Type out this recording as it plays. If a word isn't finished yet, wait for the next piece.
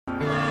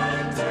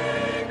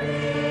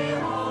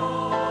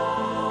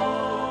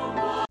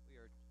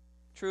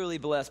Truly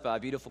blessed by a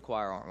beautiful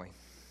choir, aren't we?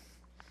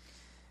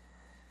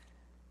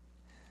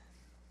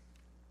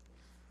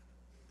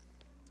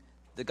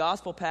 The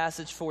gospel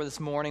passage for this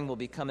morning will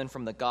be coming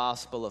from the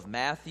Gospel of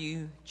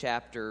Matthew,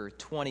 chapter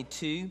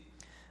 22,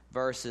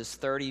 verses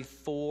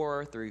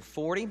 34 through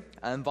 40.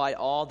 I invite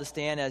all to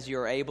stand as you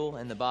are able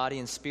in the body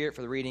and spirit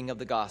for the reading of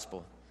the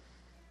gospel.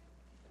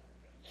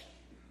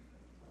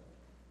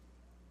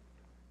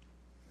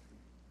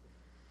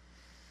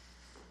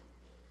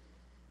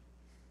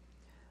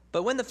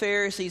 But when the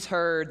Pharisees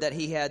heard that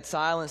he had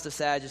silenced the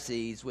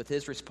Sadducees with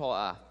his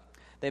reply,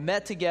 they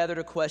met together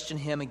to question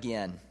him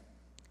again.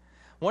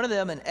 One of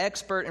them, an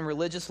expert in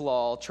religious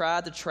law,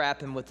 tried to trap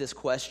him with this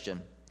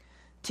question: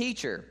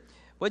 "Teacher,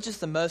 which is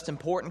the most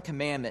important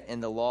commandment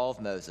in the law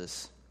of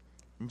Moses?"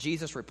 And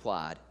Jesus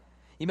replied,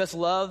 "You must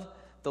love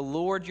the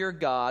Lord your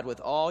God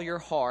with all your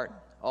heart,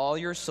 all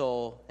your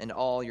soul, and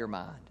all your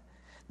mind.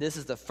 This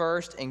is the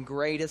first and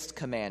greatest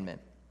commandment.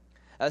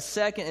 A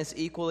second is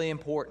equally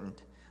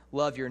important.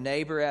 Love your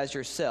neighbor as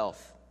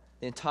yourself.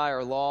 The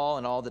entire law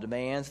and all the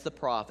demands of the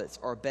prophets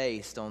are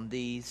based on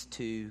these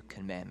two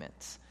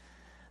commandments."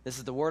 This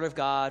is the word of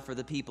God for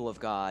the people of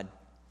God.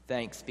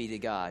 Thanks be to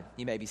God.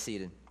 You may be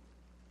seated.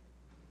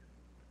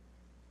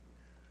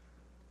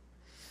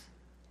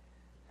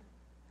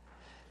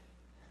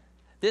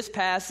 This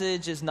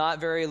passage is not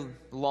very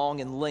long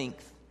in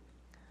length,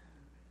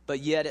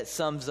 but yet it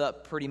sums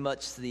up pretty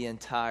much the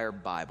entire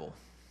Bible.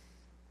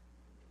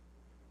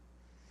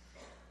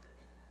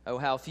 Oh,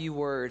 how few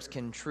words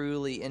can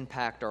truly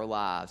impact our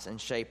lives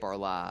and shape our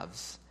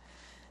lives.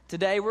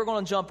 Today, we're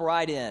going to jump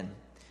right in.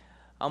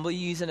 I'm going to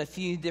be using a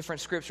few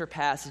different scripture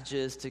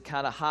passages to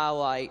kind of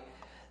highlight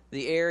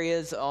the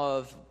areas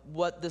of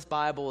what this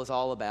Bible is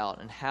all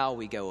about and how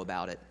we go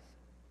about it.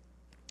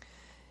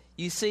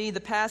 You see, the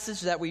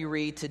passage that we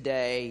read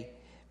today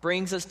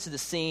brings us to the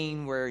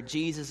scene where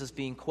Jesus is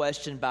being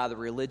questioned by the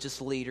religious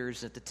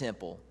leaders at the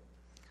temple.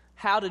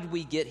 How did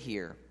we get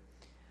here?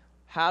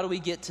 How do we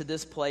get to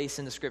this place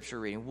in the scripture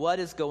reading? What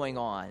is going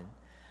on?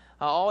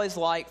 I always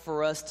like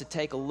for us to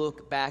take a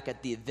look back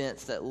at the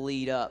events that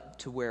lead up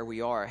to where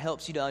we are. It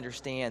helps you to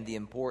understand the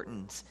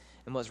importance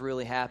and what's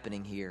really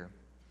happening here.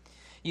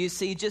 You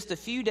see, just a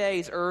few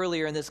days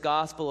earlier in this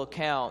gospel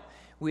account,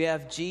 we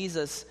have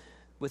Jesus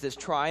with his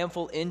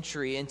triumphal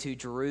entry into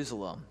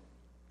Jerusalem.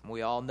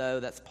 We all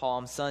know that's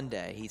Palm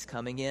Sunday. He's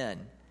coming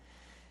in.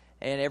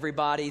 And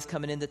everybody's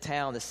coming into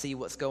town to see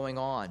what's going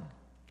on.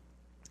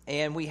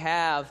 And we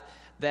have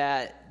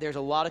that there's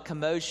a lot of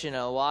commotion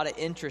and a lot of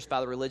interest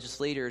by the religious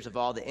leaders of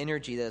all the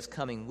energy that is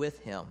coming with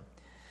him.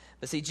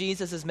 But see,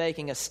 Jesus is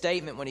making a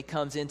statement when he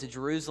comes into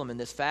Jerusalem in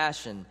this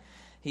fashion.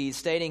 He's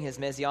stating his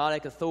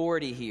messianic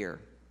authority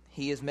here.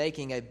 He is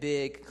making a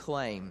big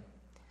claim.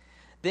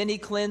 Then he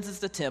cleanses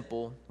the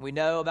temple. We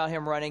know about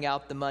him running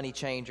out the money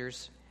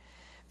changers,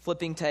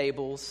 flipping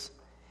tables.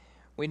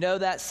 We know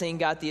that scene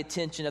got the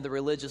attention of the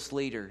religious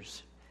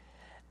leaders.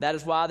 That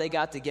is why they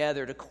got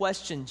together to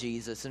question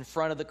Jesus in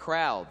front of the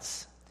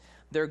crowds.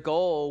 Their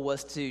goal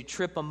was to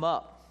trip him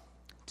up,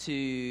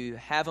 to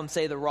have him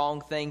say the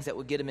wrong things that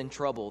would get him in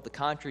trouble, to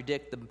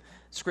contradict the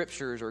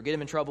scriptures or get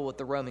him in trouble with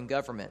the Roman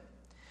government.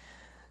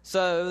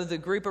 So the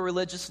group of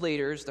religious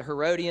leaders, the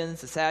Herodians,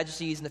 the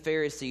Sadducees, and the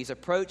Pharisees,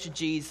 approached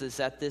Jesus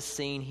at this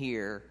scene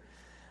here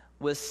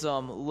with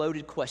some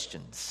loaded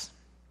questions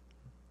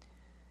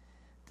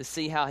to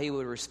see how he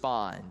would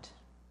respond.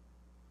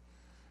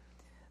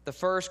 The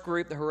first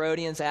group, the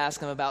Herodians,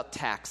 asked him about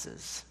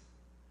taxes.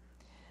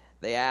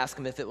 They asked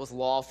him if it was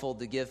lawful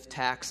to give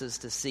taxes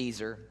to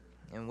Caesar,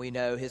 and we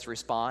know his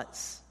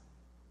response.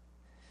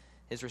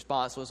 His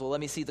response was, well,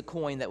 let me see the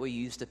coin that we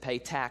use to pay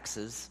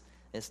taxes.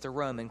 It's the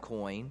Roman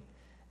coin.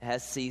 It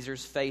has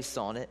Caesar's face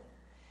on it.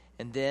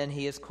 And then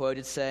he is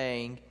quoted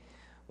saying,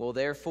 well,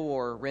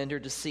 therefore, render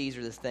to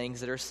Caesar the things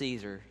that are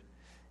Caesar,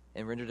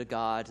 and render to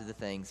God the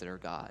things that are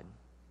God.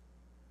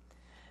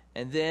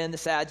 And then the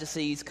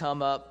Sadducees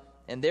come up,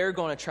 and they're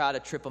going to try to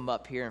trip him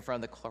up here in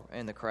front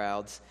of the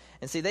crowds.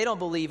 And see, they don't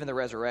believe in the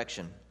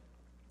resurrection.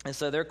 And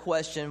so their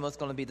question was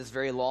going to be this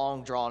very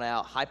long,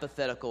 drawn-out,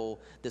 hypothetical,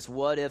 this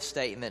what-if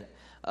statement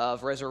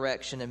of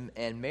resurrection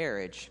and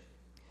marriage.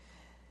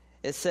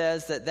 It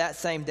says that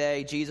same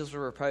day, Jesus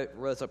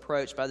was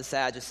approached by the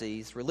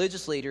Sadducees,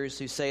 religious leaders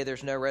who say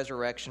there's no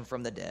resurrection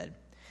from the dead.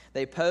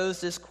 They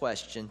posed this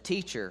question: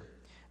 "Teacher,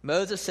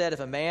 Moses said if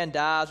a man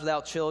dies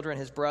without children,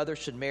 his brother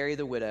should marry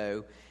the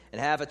widow and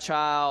have a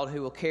child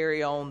who will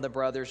carry on the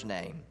brother's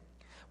name.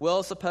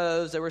 Well,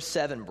 suppose there were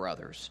 7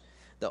 brothers.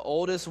 The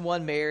oldest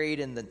one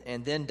married and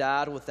then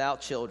died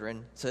without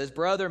children, so his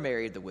brother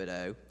married the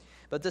widow.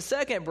 But the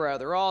second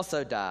brother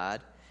also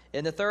died,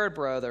 and the third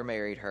brother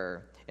married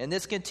her. And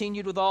this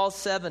continued with all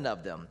 7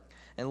 of them.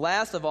 And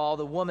last of all,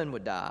 the woman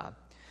would die.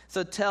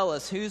 So tell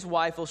us, whose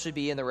wife will she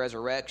be in the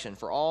resurrection?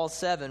 For all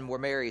 7 were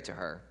married to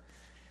her."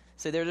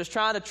 So they're just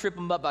trying to trip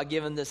him up by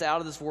giving this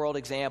out-of-this-world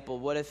example.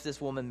 What if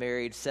this woman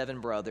married 7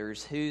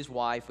 brothers? Whose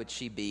wife would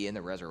she be in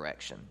the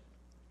resurrection?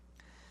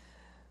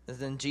 And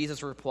then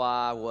Jesus'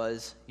 reply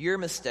was, "Your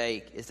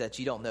mistake is that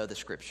you don't know the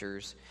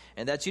Scriptures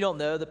and that you don't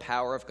know the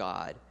power of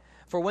God.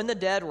 For when the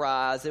dead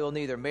rise, they will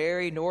neither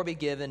marry nor be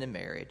given in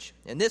marriage.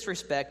 In this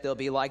respect, they'll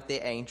be like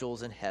the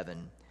angels in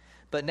heaven.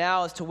 But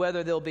now as to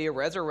whether there'll be a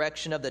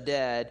resurrection of the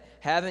dead,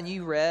 haven't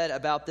you read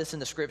about this in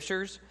the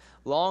Scriptures?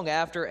 Long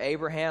after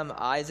Abraham,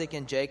 Isaac,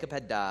 and Jacob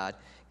had died,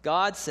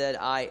 God said,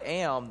 'I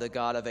am the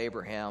God of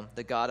Abraham,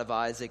 the God of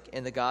Isaac,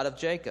 and the God of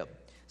Jacob.'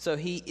 So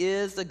he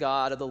is the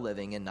God of the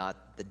living and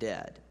not the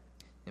dead."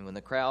 And when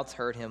the crowds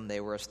heard him, they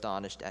were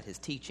astonished at his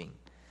teaching.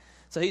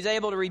 So he's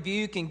able to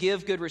rebuke and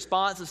give good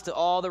responses to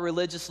all the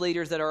religious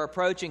leaders that are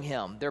approaching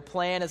him. Their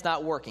plan is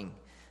not working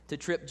to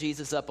trip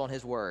Jesus up on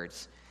his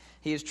words.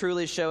 He is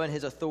truly showing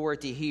his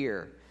authority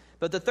here.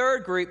 But the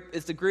third group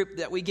is the group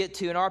that we get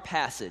to in our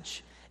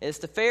passage. It's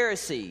the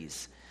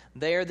Pharisees.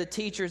 They are the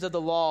teachers of the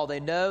law. They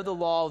know the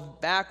law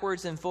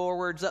backwards and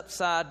forwards,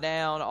 upside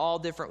down, all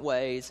different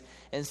ways.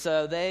 And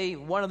so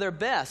one of their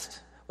best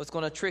was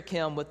going to trick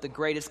him with the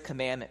greatest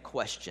commandment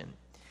question.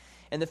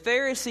 And the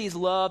Pharisees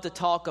loved to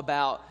talk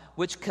about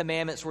which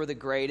commandments were the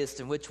greatest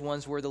and which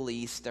ones were the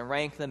least and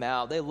rank them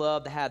out. They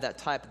loved to have that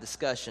type of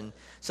discussion.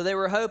 So they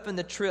were hoping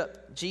to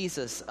trip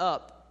Jesus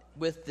up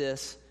with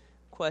this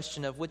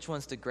question of which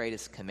one's the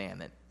greatest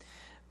commandment.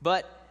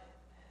 But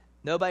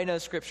nobody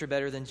knows Scripture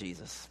better than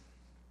Jesus.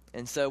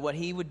 And so what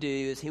he would do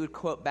is he would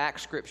quote back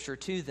Scripture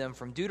to them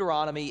from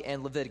Deuteronomy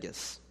and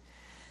Leviticus.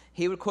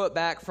 He would quote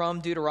back from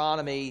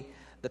Deuteronomy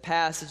the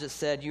passage that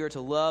said, "You are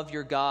to love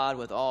your God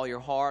with all your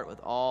heart,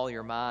 with all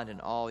your mind, and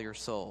all your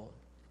soul."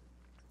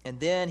 And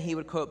then he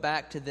would quote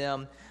back to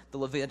them the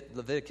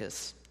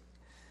Leviticus,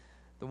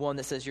 the one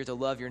that says you're to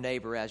love your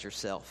neighbor as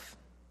yourself.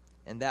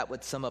 And that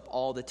would sum up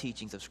all the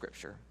teachings of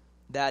Scripture.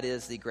 That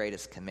is the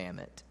greatest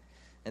commandment.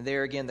 And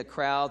there again, the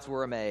crowds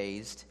were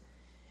amazed.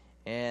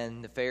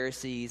 And the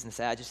Pharisees and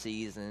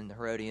Sadducees and the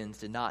Herodians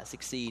did not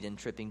succeed in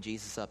tripping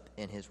Jesus up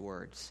in his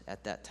words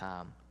at that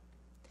time.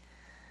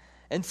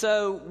 And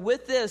so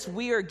with this,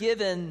 we are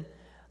given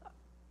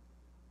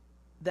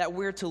that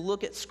we're to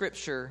look at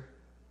Scripture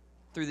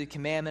through the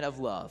commandment of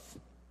love.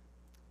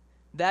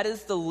 That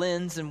is the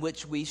lens in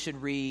which we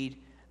should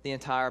read the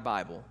entire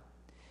Bible.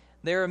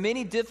 There are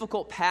many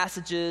difficult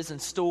passages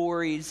and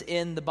stories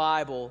in the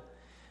Bible,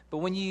 but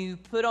when you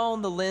put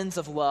on the lens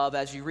of love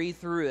as you read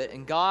through it,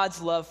 and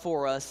God's love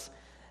for us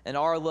and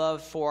our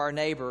love for our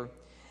neighbor,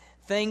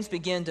 things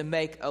begin to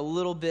make a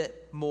little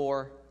bit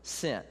more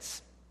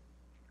sense.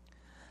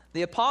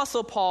 The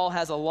Apostle Paul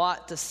has a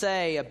lot to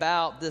say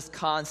about this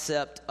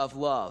concept of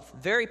love.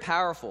 Very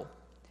powerful.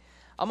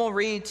 I'm going to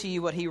read to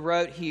you what he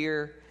wrote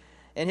here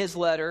in his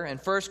letter in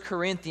 1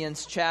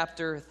 Corinthians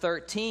chapter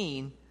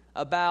 13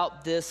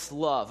 about this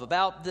love,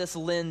 about this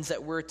lens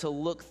that we're to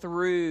look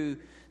through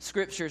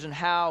Scriptures and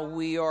how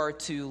we are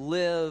to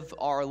live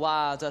our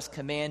lives as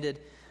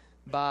commanded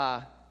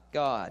by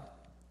God.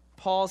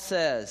 Paul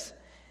says,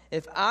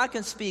 "If I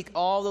can speak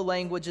all the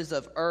languages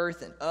of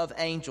earth and of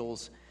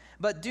angels,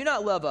 but do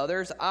not love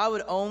others, I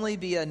would only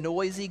be a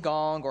noisy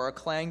gong or a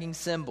clanging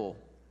cymbal.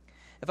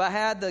 If I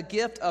had the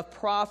gift of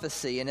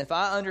prophecy, and if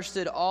I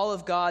understood all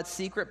of God's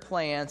secret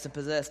plans and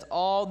possessed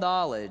all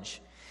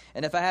knowledge,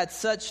 and if I had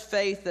such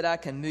faith that I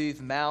can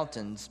move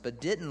mountains, but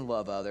didn't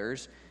love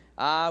others,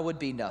 I would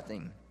be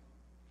nothing.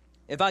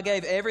 If I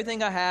gave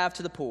everything I have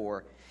to the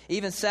poor,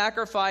 even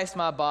sacrificed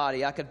my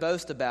body, I could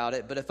boast about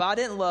it. But if I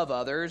didn't love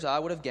others, I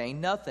would have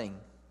gained nothing.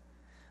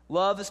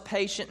 Love is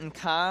patient and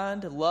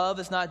kind. Love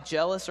is not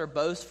jealous or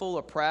boastful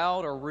or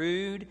proud or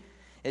rude.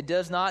 It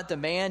does not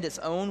demand its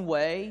own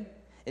way.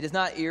 It is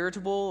not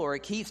irritable, or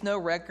it keeps no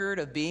record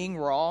of being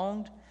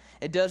wronged.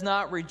 It does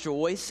not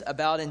rejoice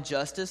about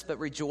injustice, but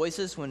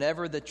rejoices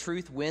whenever the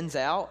truth wins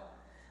out.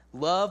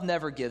 Love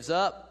never gives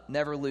up,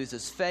 never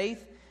loses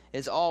faith,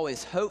 is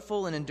always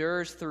hopeful, and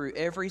endures through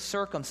every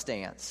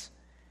circumstance.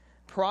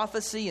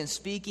 Prophecy and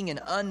speaking in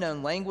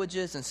unknown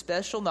languages and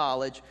special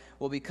knowledge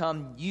will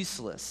become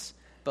useless,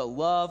 but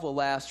love will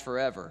last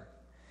forever.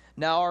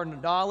 Now our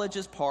knowledge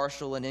is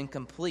partial and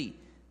incomplete,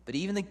 but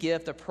even the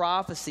gift of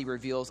prophecy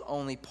reveals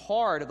only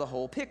part of the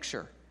whole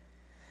picture.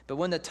 But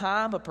when the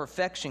time of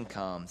perfection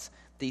comes,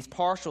 these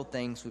partial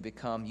things will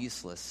become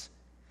useless.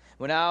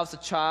 When I was a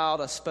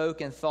child, I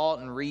spoke and thought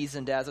and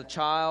reasoned as a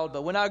child,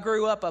 but when I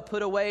grew up, I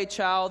put away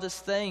childish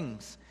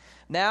things.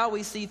 Now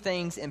we see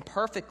things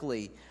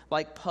imperfectly,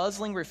 like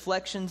puzzling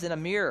reflections in a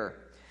mirror.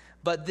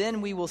 But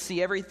then we will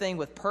see everything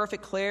with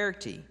perfect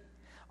clarity.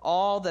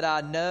 All that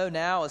I know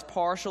now is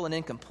partial and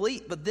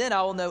incomplete, but then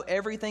I will know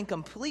everything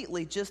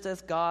completely, just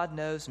as God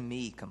knows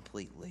me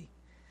completely.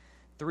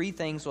 3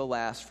 things will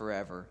last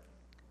forever: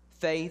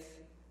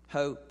 faith,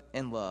 hope,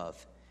 and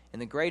love.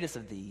 And the greatest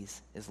of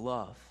these is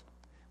love.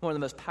 One of the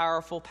most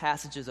powerful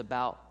passages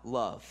about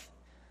love.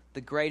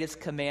 The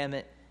greatest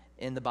commandment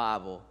in the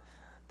Bible.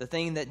 The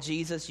thing that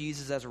Jesus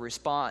uses as a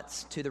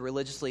response to the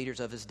religious leaders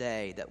of his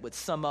day that would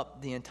sum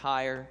up the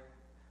entire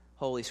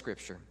Holy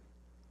Scripture.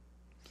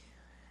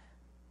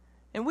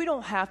 And we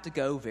don't have to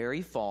go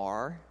very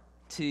far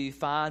to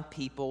find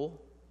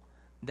people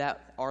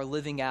that are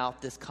living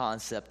out this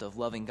concept of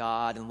loving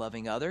God and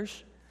loving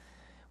others.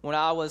 When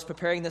I was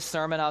preparing this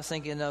sermon, I was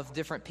thinking of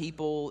different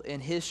people in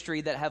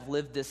history that have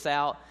lived this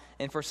out.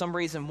 And for some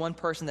reason, one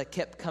person that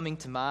kept coming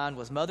to mind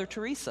was Mother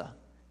Teresa,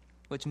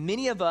 which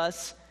many of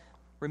us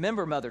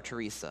remember Mother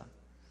Teresa.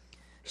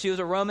 She was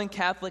a Roman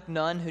Catholic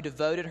nun who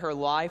devoted her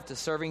life to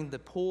serving the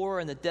poor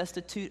and the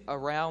destitute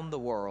around the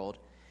world.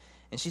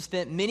 And she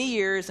spent many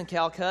years in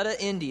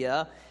Calcutta,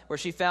 India, where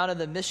she founded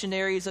the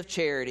Missionaries of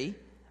Charity,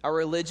 a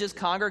religious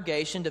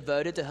congregation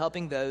devoted to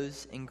helping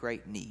those in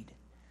great need.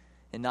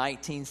 In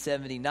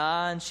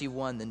 1979, she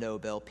won the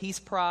Nobel Peace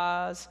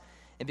Prize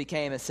and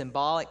became a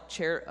symbol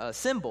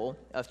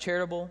of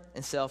charitable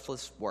and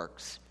selfless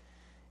works.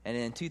 And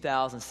in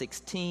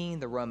 2016,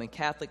 the Roman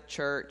Catholic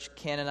Church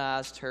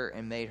canonized her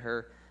and made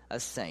her a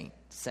saint,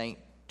 Saint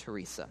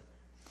Teresa.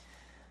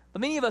 But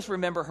many of us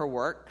remember her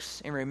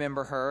works and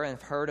remember her and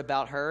have heard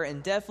about her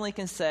and definitely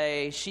can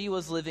say she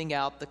was living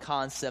out the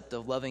concept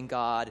of loving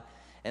God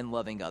and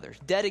loving others,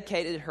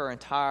 dedicated her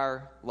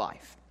entire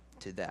life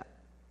to that.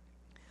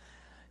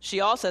 She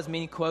also has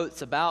many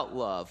quotes about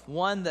love.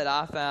 One that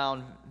I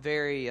found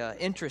very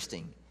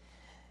interesting.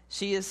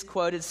 She is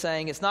quoted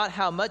saying, "It's not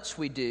how much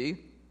we do,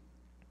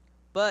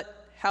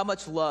 but how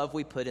much love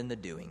we put in the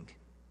doing.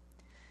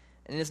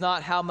 And it's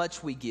not how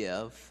much we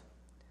give,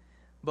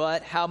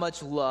 but how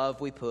much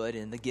love we put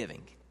in the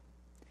giving."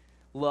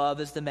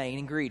 Love is the main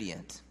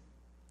ingredient.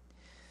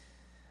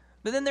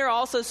 But then there are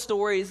also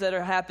stories that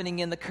are happening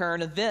in the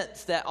current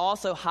events that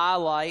also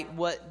highlight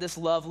what this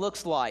love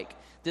looks like.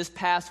 This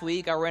past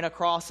week, I ran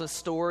across a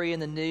story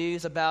in the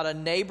news about a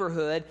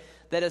neighborhood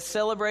that is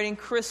celebrating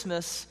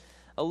Christmas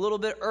a little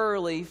bit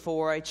early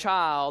for a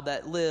child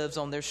that lives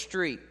on their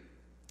street.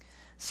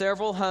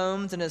 Several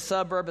homes in a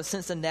suburb of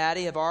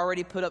Cincinnati have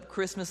already put up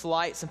Christmas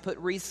lights and put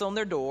wreaths on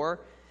their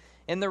door.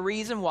 And the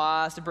reason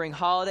why is to bring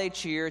holiday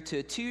cheer to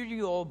a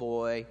 2-year-old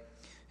boy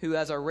who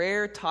has a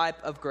rare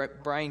type of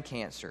brain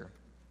cancer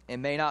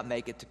and may not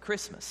make it to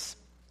Christmas.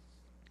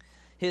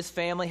 His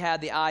family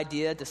had the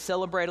idea to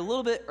celebrate a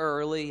little bit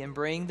early and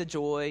bring the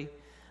joy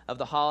of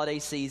the holiday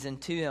season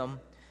to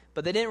him,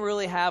 but they didn't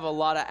really have a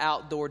lot of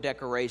outdoor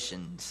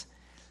decorations.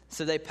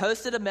 So they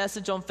posted a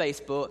message on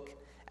Facebook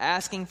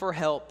asking for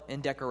help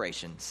in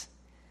decorations.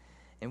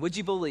 And would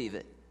you believe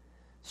it?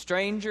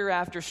 Stranger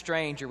after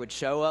stranger would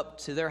show up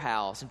to their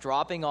house,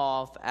 dropping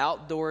off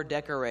outdoor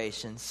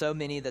decorations, so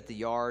many that the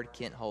yard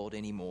can't hold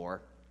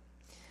anymore.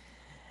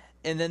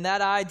 And then that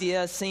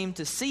idea seemed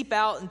to seep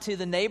out into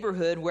the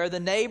neighborhood where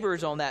the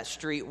neighbors on that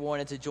street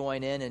wanted to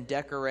join in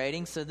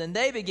decorating. So then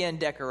they began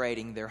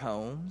decorating their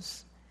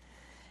homes.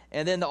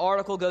 And then the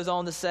article goes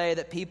on to say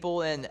that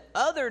people in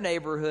other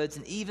neighborhoods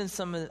and even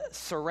some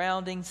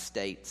surrounding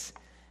states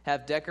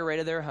have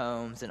decorated their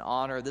homes in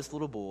honor of this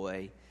little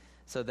boy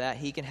so that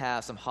he can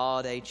have some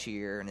holiday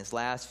cheer in his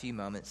last few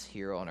moments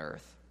here on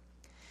earth.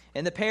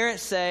 And the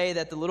parents say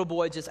that the little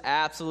boy just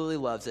absolutely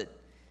loves it.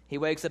 He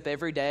wakes up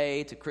every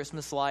day to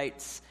Christmas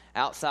lights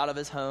outside of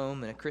his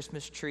home and a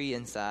Christmas tree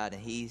inside,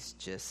 and he's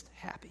just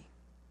happy.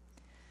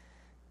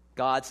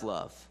 God's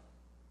love.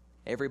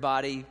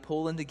 Everybody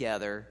pulling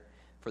together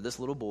for this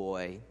little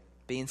boy,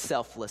 being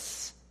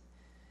selfless,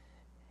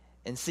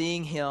 and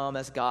seeing him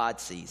as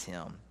God sees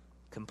him,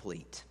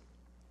 complete.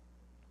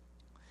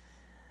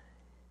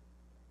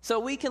 So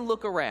we can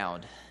look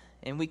around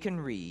and we can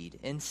read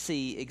and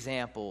see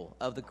example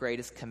of the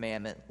greatest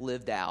commandment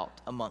lived out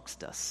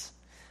amongst us.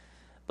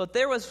 But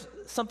there was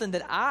something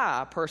that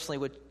I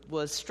personally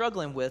was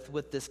struggling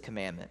with this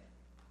commandment.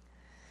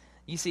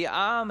 You see,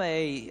 I'm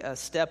a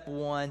step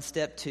 1,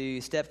 step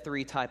 2, step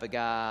 3 type of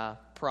guy,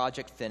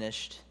 project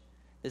finished.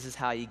 This is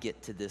how you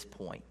get to this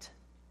point.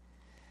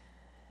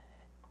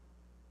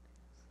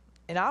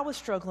 And I was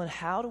struggling,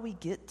 how do we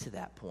get to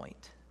that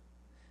point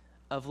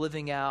of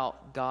living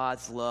out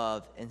God's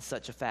love in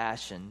such a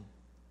fashion,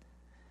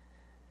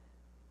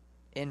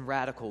 in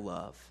radical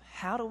love?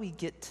 How do we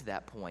get to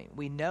that point?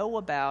 We know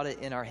about it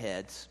in our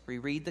heads. We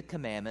read the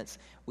commandments.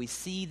 We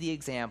see the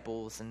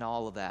examples and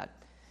all of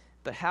that.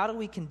 But how do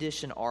we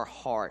condition our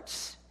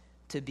hearts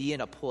to be in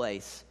a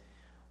place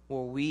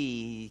where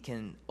we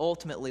can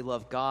ultimately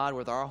love God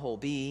with our whole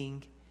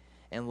being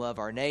and love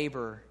our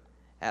neighbor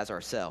as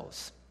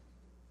ourselves?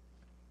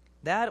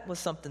 That was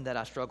something that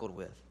I struggled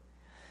with.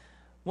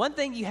 One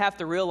thing you have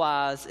to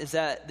realize is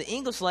that the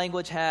English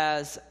language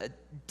has a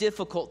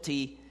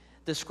difficulty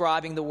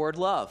describing the word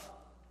love.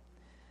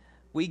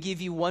 We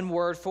give you one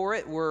word for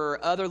it,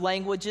 where other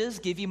languages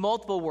give you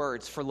multiple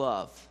words for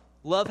love.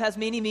 Love has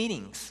many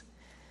meanings.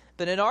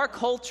 But in our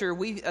culture,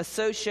 we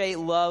associate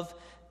love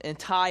and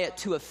tie it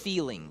to a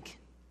feeling.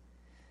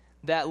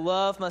 That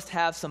love must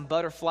have some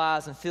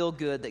butterflies and feel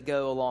good that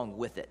go along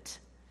with it.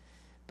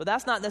 But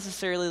that's not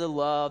necessarily the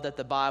love that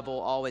the Bible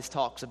always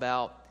talks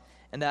about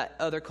and that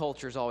other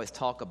cultures always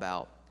talk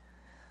about.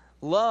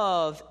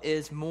 Love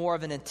is more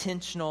of an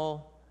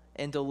intentional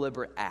and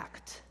deliberate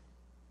act.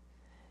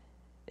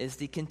 Is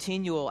the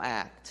continual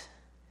act.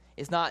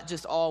 It's not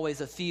just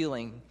always a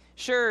feeling.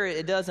 Sure,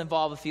 it does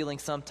involve a feeling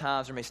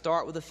sometimes, or may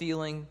start with a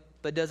feeling,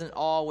 but it doesn't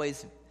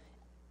always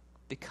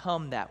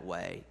become that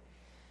way.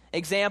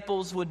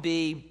 Examples would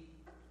be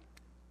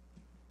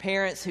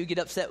parents who get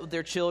upset with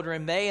their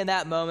children may in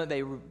that moment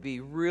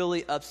be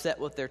really upset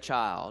with their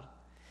child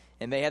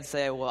and may have to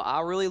say, well,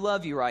 I really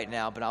love you right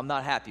now, but I'm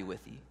not happy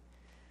with you.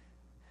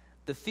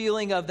 The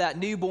feeling of that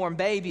newborn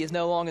baby is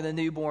no longer the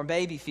newborn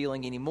baby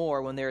feeling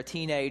anymore when they're a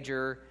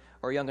teenager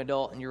or a young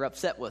adult and you're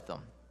upset with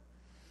them.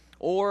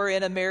 Or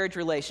in a marriage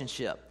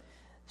relationship.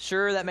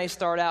 Sure, that may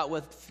start out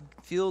with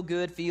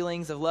feel-good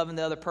feelings of loving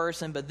the other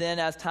person, but then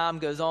as time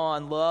goes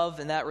on, love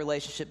in that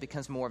relationship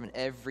becomes more of an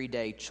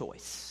everyday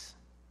choice.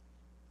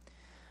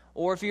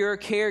 Or if you're a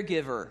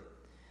caregiver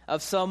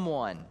of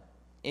someone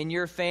in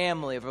your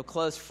family, of a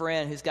close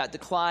friend who's got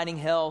declining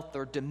health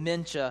or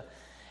dementia,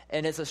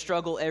 and it's a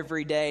struggle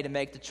every day to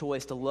make the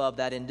choice to love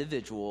that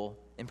individual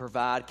and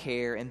provide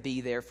care and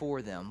be there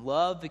for them.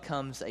 Love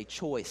becomes a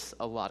choice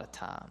a lot of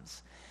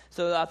times.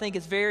 So I think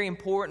it's very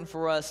important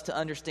for us to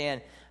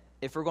understand,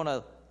 if we're going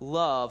to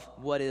love,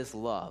 what is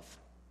love?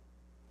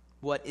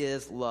 What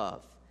is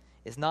love?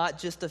 It's not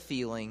just a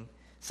feeling.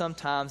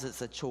 Sometimes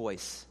it's a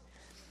choice.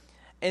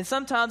 And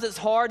sometimes it's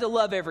hard to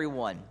love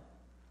everyone.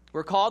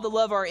 We're called to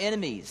love our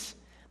enemies.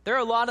 There are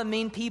a lot of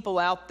mean people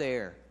out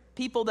there,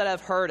 people that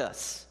have hurt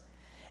us.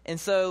 And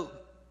so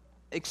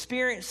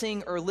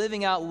experiencing or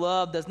living out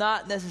love does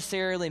not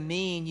necessarily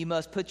mean you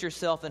must put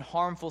yourself in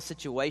harmful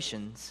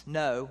situations.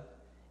 No,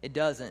 it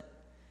doesn't.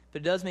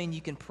 But it does mean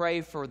you can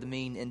pray for the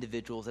mean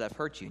individuals that have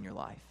hurt you in your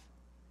life,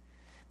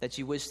 that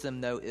you wish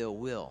them no ill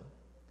will.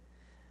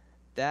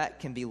 That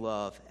can be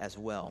love as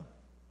well.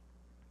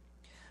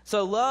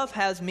 So love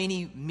has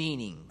many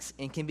meanings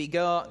and can be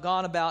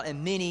gone about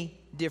in many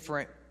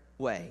different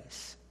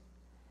ways.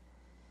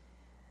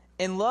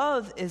 And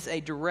love is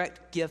a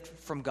direct gift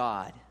from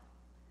God.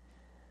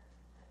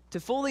 To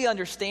fully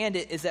understand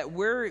it is that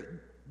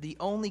we're the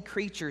only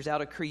creatures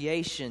out of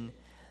creation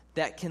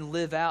that can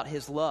live out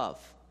his love.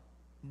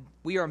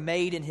 We are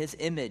made in his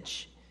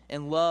image,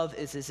 and love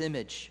is his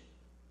image.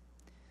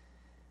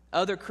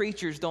 Other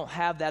creatures don't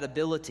have that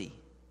ability,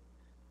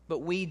 but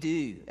we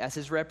do as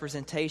his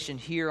representation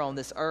here on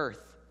this earth.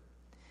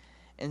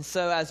 And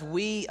so as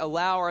we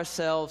allow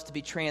ourselves to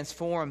be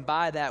transformed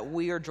by that,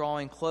 we are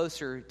drawing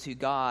closer to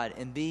God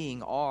and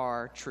being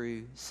our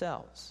true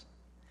selves.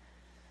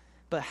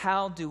 But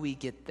how do we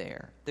get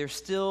there? There's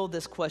still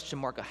this question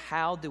mark of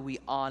how do we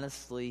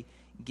honestly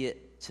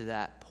get to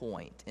that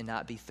point and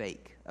not be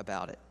fake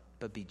about it,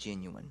 but be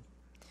genuine.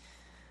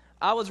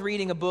 I was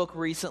reading a book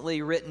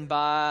recently written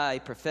by a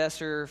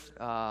professor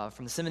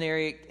from the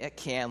seminary at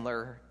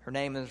Candler. Her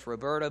name is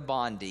Roberta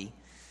Bondi.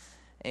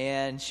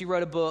 And she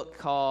wrote a book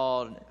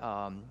called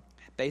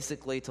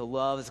basically To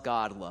Love as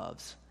God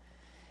Loves.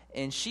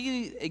 And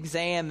she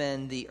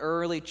examined the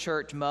early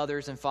church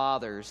mothers and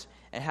fathers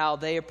and how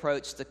they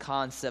approached the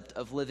concept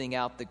of living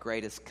out the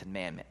greatest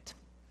commandment.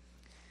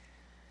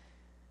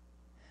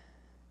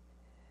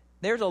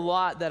 There's a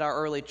lot that our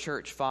early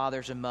church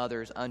fathers and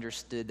mothers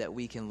understood that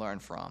we can learn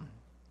from.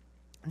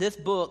 This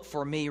book,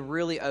 for me,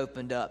 really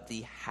opened up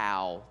the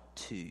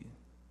how-to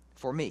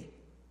for me.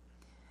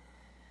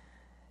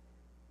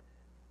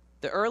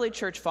 The early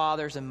church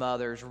fathers and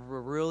mothers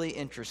were really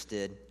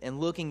interested in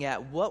looking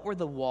at what were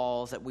the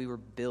walls that we were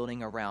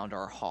building around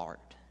our heart.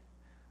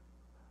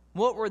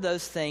 What were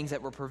those things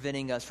that were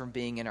preventing us from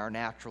being in our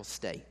natural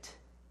state?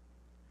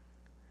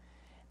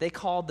 They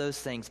called those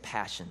things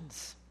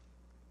passions.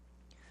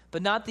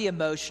 But not the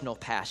emotional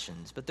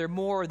passions, but they're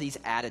more these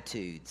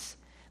attitudes.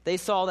 They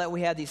saw that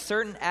we had these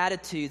certain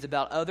attitudes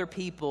about other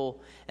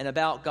people and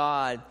about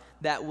God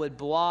that would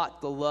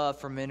block the love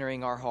from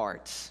entering our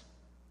hearts.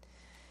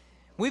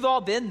 We've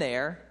all been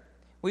there.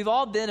 We've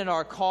all been in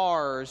our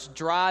cars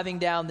driving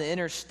down the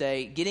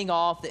interstate, getting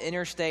off the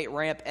interstate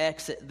ramp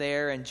exit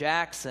there in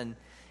Jackson,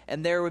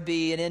 and there would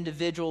be an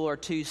individual or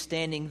two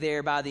standing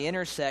there by the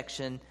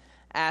intersection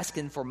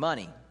asking for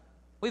money.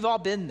 We've all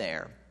been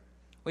there.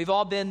 We've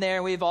all been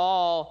there,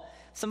 and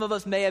some of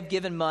us may have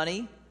given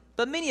money,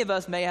 but many of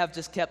us may have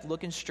just kept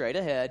looking straight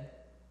ahead,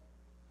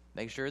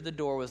 make sure the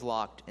door was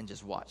locked, and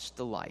just watched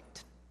the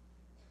light.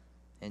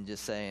 And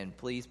just saying,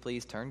 please,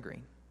 please turn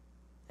green.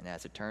 And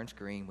as it turns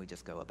green, we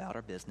just go about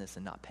our business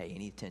and not pay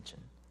any attention.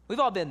 We've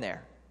all been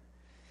there.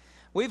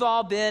 We've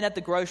all been at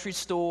the grocery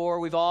store.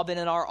 We've all been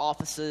in our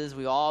offices.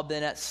 We've all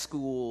been at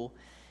school.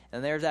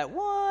 And there's that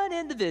one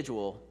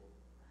individual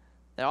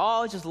that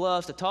always just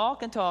loves to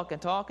talk and talk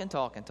and talk and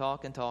talk and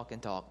talk and talk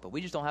and talk. But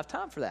we just don't have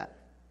time for that.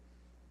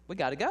 We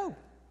got to go.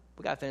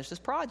 We got to finish this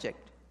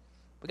project.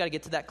 We got to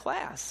get to that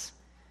class.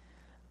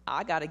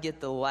 I got to get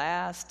the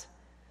last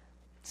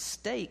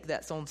steak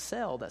that's on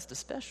sale that's the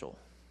special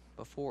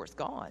before it's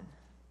gone.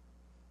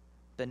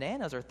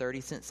 Bananas are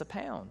 30 cents a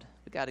pound.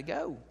 We got to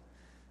go.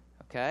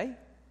 Okay?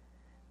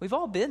 We've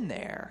all been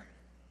there.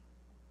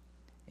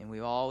 And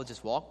we all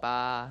just walk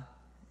by,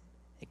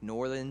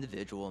 ignore the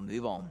individual, and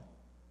move on.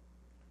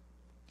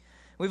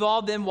 We've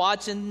all been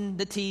watching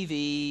the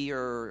TV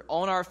or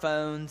on our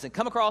phones and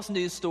come across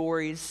news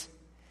stories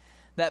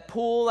that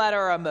pull at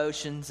our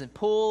emotions and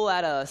pull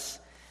at us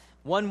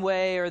one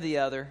way or the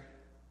other,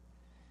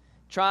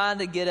 trying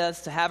to get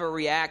us to have a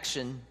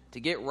reaction,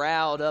 to get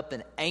riled up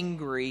and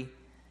angry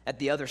at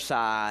the other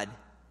side,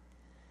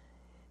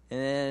 and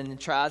then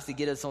tries to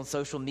get us on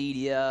social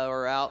media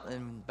or out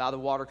and by the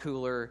water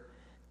cooler,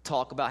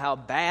 talk about how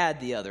bad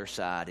the other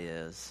side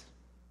is.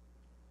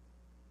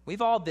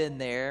 We've all been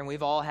there, and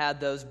we've all had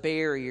those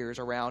barriers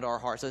around our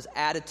hearts, those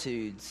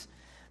attitudes,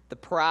 the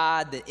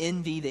pride, the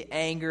envy, the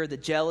anger, the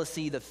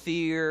jealousy, the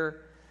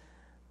fear.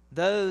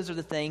 Those are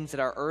the things that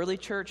our early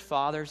church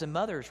fathers and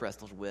mothers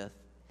wrestled with.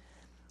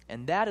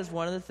 And that is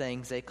one of the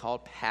things they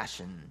called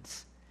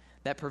passions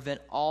that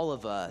prevent all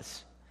of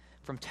us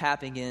from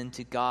tapping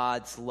into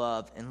God's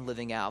love and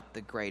living out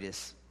the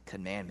greatest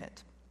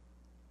commandment.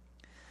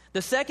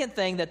 The second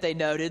thing that they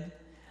noted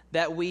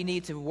that we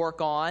need to work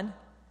on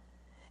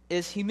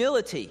is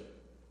humility.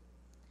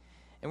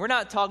 And we're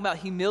not talking about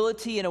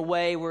humility in a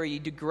way where you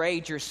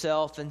degrade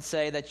yourself and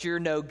say that you're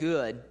no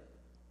good,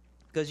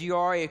 because you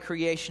are a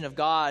creation of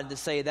God. To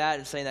say that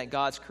and saying that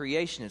God's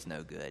creation is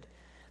no good.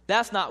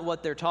 That's not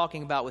what they're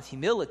talking about with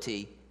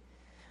humility.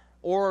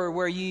 Or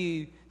where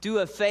you do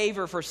a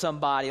favor for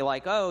somebody,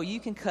 like, oh, you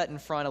can cut in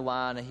front of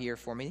line here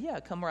for me. Yeah,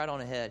 come right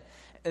on ahead.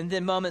 And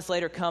then moments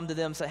later come to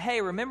them and say,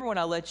 hey, remember when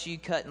I let you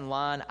cut in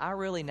line? I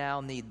really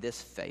now need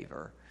this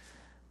favor.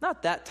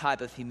 Not that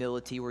type of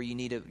humility where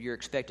you're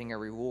expecting a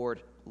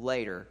reward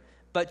later,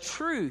 but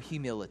true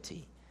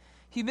humility.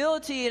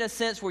 Humility in a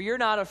sense where you're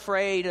not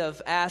afraid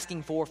of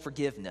asking for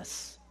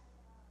forgiveness.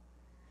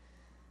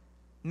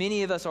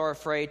 Many of us are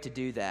afraid to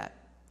do that,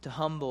 to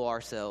humble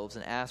ourselves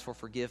and ask for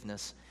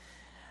forgiveness.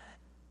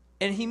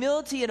 And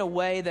humility in a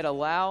way that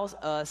allows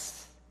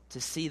us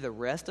to see the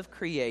rest of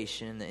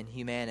creation and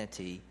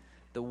humanity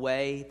the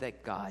way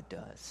that God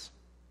does.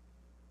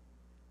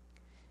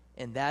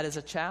 And that is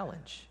a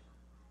challenge.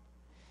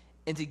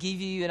 And to give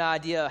you an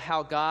idea of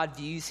how God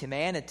views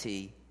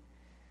humanity,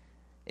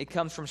 it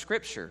comes from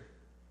Scripture,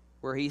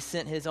 where He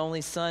sent His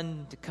only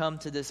Son to come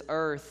to this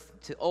earth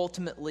to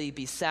ultimately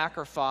be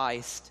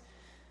sacrificed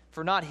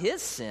for not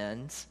His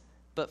sins,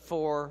 but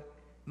for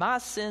my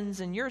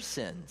sins and your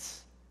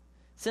sins.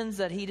 Sins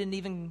that He didn't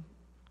even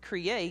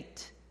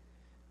create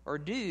or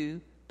do,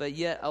 but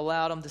yet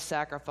allowed Him to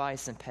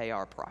sacrifice and pay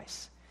our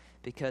price,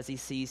 because He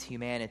sees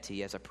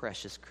humanity as a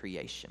precious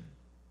creation.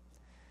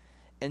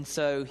 And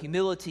so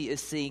humility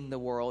is seeing the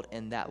world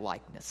in that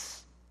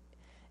likeness,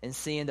 and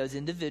seeing those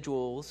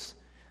individuals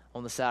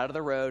on the side of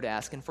the road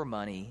asking for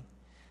money,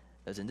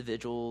 those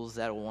individuals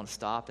that will want to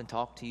stop and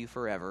talk to you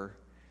forever,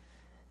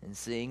 and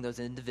seeing those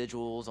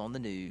individuals on the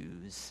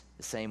news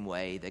the same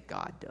way that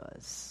God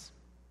does.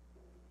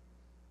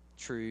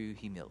 True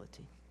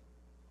humility.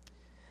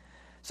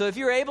 So if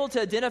you're able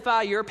to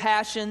identify your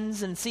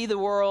passions and see the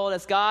world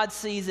as God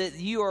sees it,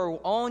 you are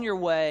on your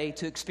way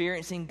to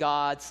experiencing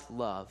God's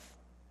love.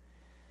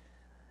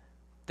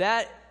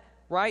 That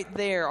right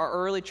there, our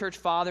early church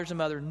fathers and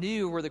mothers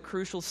knew were the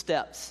crucial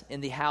steps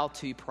in the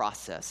how-to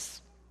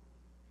process.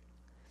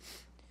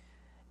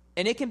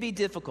 And it can be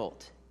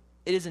difficult.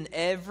 It is an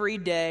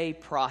everyday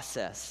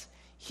process.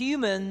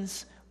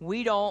 Humans,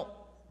 we don't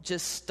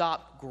just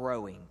stop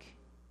growing.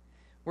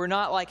 We're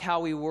not like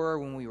how we were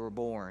when we were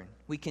born.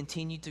 We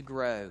continue to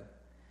grow,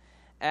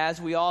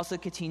 as we also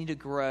continue to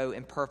grow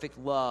in perfect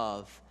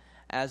love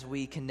as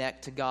we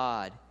connect to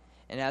God,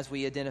 and as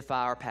we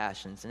identify our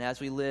passions, and as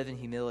we live in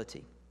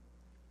humility.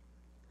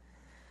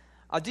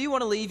 I do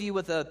want to leave you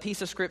with a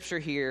piece of Scripture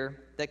here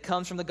that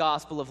comes from the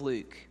Gospel of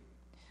Luke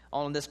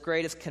on this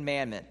greatest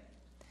commandment.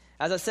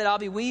 As I said, I'll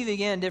be weaving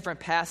in different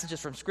passages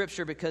from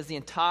Scripture because the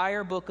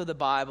entire book of the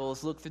Bible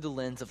is looked through the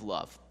lens of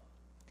love.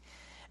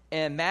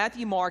 And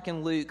Matthew, Mark,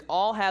 and Luke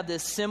all have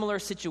this similar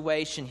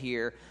situation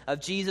here of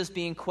Jesus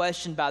being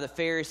questioned by the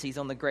Pharisees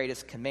on the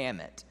greatest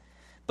commandment.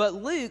 But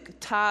Luke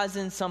ties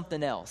in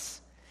something else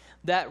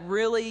that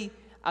really,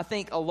 I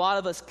think a lot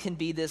of us can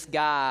be this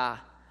guy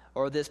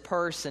or this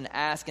person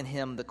asking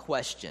him the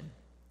question.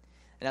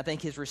 And I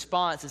think his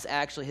response is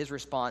actually his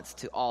response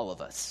to all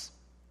of us.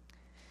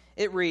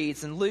 It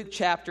reads in Luke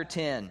chapter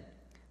 10,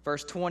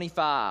 verse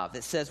 25,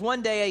 it says,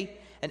 one day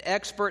an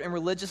expert in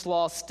religious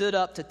law stood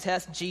up to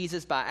test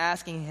Jesus by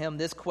asking him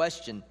this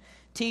question,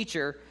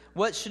 "Teacher,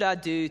 what should I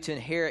do to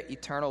inherit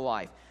eternal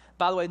life?"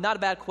 By the way, not a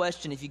bad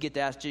question if you get to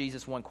ask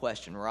Jesus one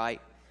question, right?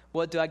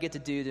 What do I get to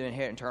do to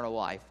inherit eternal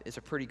life? It's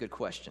a pretty good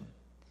question.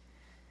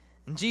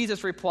 And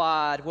Jesus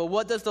replied, well,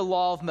 what does the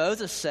law of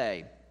Moses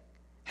say?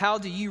 How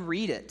do you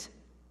read it?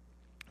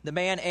 The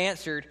man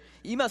answered,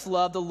 you must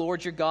love the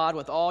Lord your God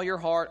with all your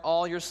heart,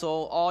 all your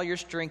soul, all your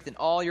strength, and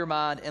all your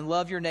mind, and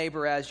love your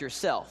neighbor as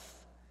yourself.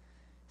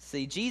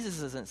 See,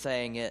 Jesus isn't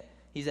saying it.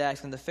 He's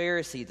asking the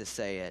Pharisee to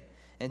say it.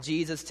 And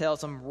Jesus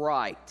tells him,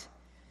 right,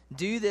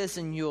 do this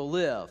and you'll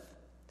live.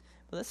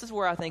 But this is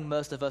where I think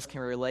most of us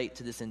can relate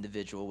to this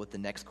individual with the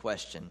next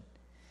question.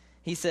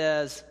 He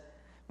says,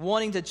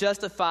 wanting to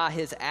justify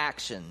his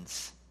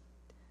actions,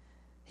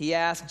 he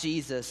asked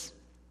Jesus,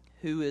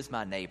 who is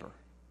my neighbor?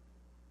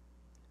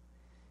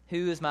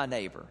 Who is my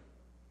neighbor?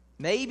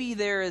 Maybe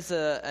there is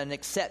an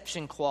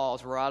exception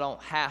clause where I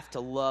don't have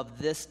to love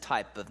this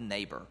type of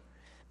neighbor.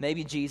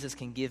 maybe Jesus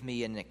can give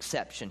me an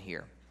exception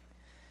here.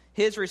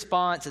 His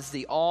response is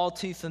the all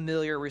too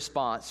familiar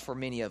response for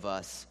many of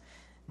us.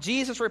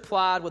 Jesus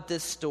replied with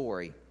this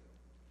story.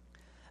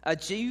 A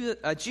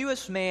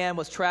Jewish man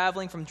was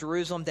traveling from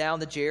Jerusalem down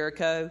to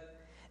Jericho,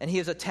 and he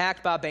was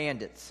attacked by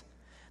bandits.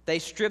 They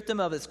stripped him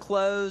of his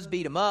clothes,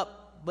 beat him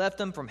up, left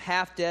him from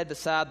half dead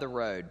beside the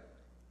road.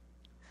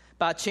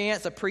 By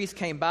chance, a priest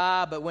came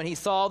by, but when he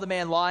saw the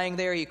man lying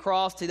there, he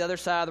crossed to the other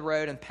side of the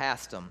road and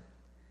passed him.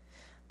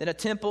 Then a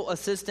temple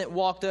assistant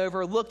walked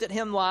over, looked at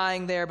him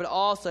lying there, but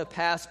also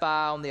passed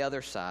by on the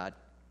other side.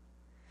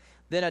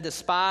 Then a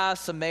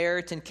despised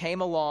Samaritan came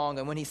along,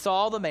 and when he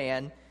saw the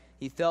man,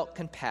 he felt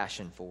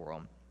compassion for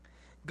him.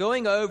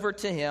 Going over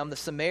to him, the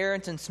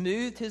Samaritan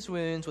smoothed his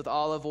wounds with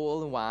olive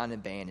oil and wine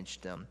and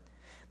bandaged them.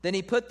 Then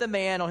he put the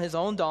man on his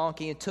own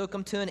donkey and took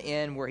him to an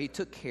inn where he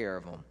took care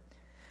of him.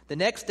 The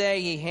next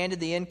day he handed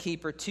the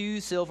innkeeper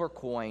 2 silver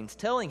coins,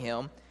 telling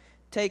him,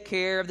 "Take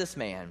care of this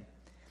man.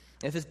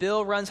 If his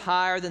bill runs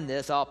higher than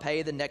this, I'll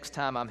pay the next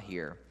time I'm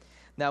here."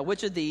 Now,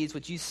 which of these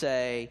would you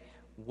say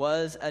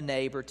was a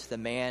neighbor to the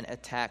man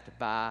attacked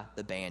by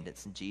the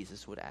bandits? And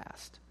Jesus would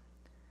ask.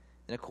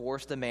 And of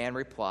course, the man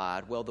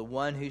replied, "Well, the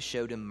one who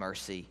showed him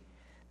mercy."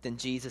 Then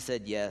Jesus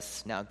said,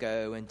 "Yes, now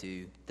go and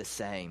do the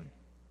same."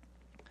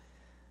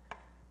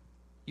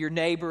 Your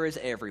neighbor is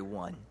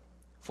everyone.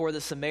 For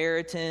the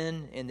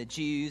Samaritan and the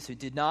Jews who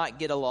did not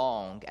get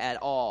along at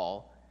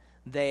all,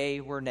 they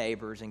were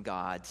neighbors in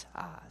God's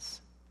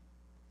eyes.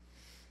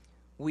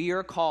 We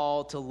are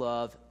called to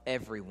love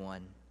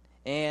everyone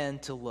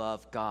and to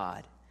love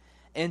God.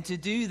 And to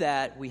do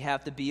that, we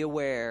have to be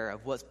aware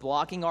of what's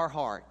blocking our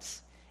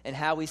hearts and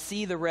how we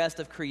see the rest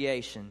of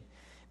creation.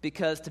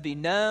 Because to be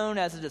known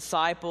as a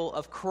disciple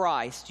of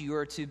Christ, you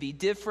are to be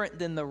different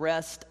than the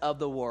rest of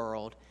the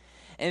world.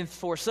 And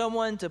for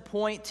someone to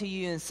point to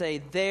you and say,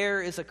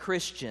 "There is a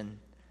Christian,"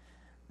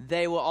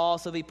 they will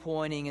also be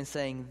pointing and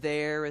saying,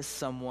 "There is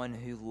someone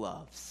who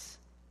loves."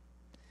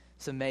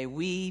 So may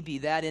we be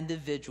that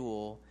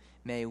individual.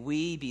 May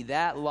we be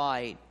that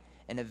light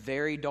in a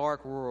very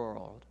dark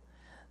world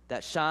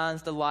that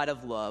shines the light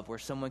of love, where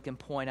someone can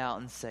point out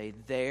and say,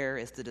 "There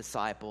is the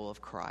disciple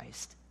of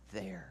Christ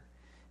there,"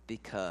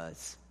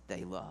 because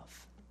they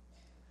love.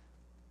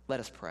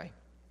 Let us pray.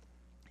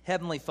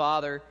 Heavenly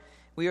Father,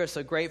 we are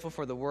so grateful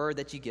for the word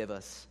that you give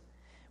us.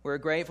 We're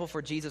grateful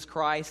for Jesus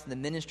Christ and the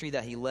ministry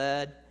that he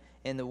led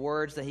and the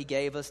words that he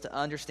gave us to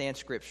understand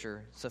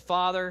Scripture. So,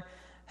 Father,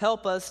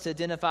 help us to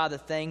identify the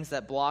things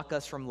that block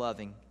us from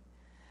loving.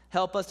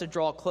 Help us to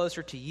draw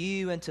closer to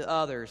you and to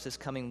others this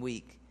coming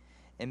week.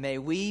 And may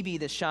we be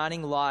the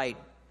shining light,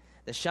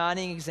 the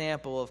shining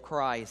example of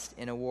Christ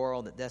in a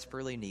world that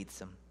desperately needs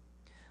him.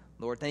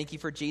 Lord, thank you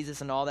for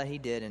Jesus and all that he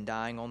did in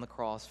dying on the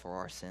cross for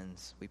our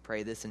sins. We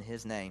pray this in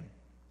his name.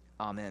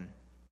 Amen.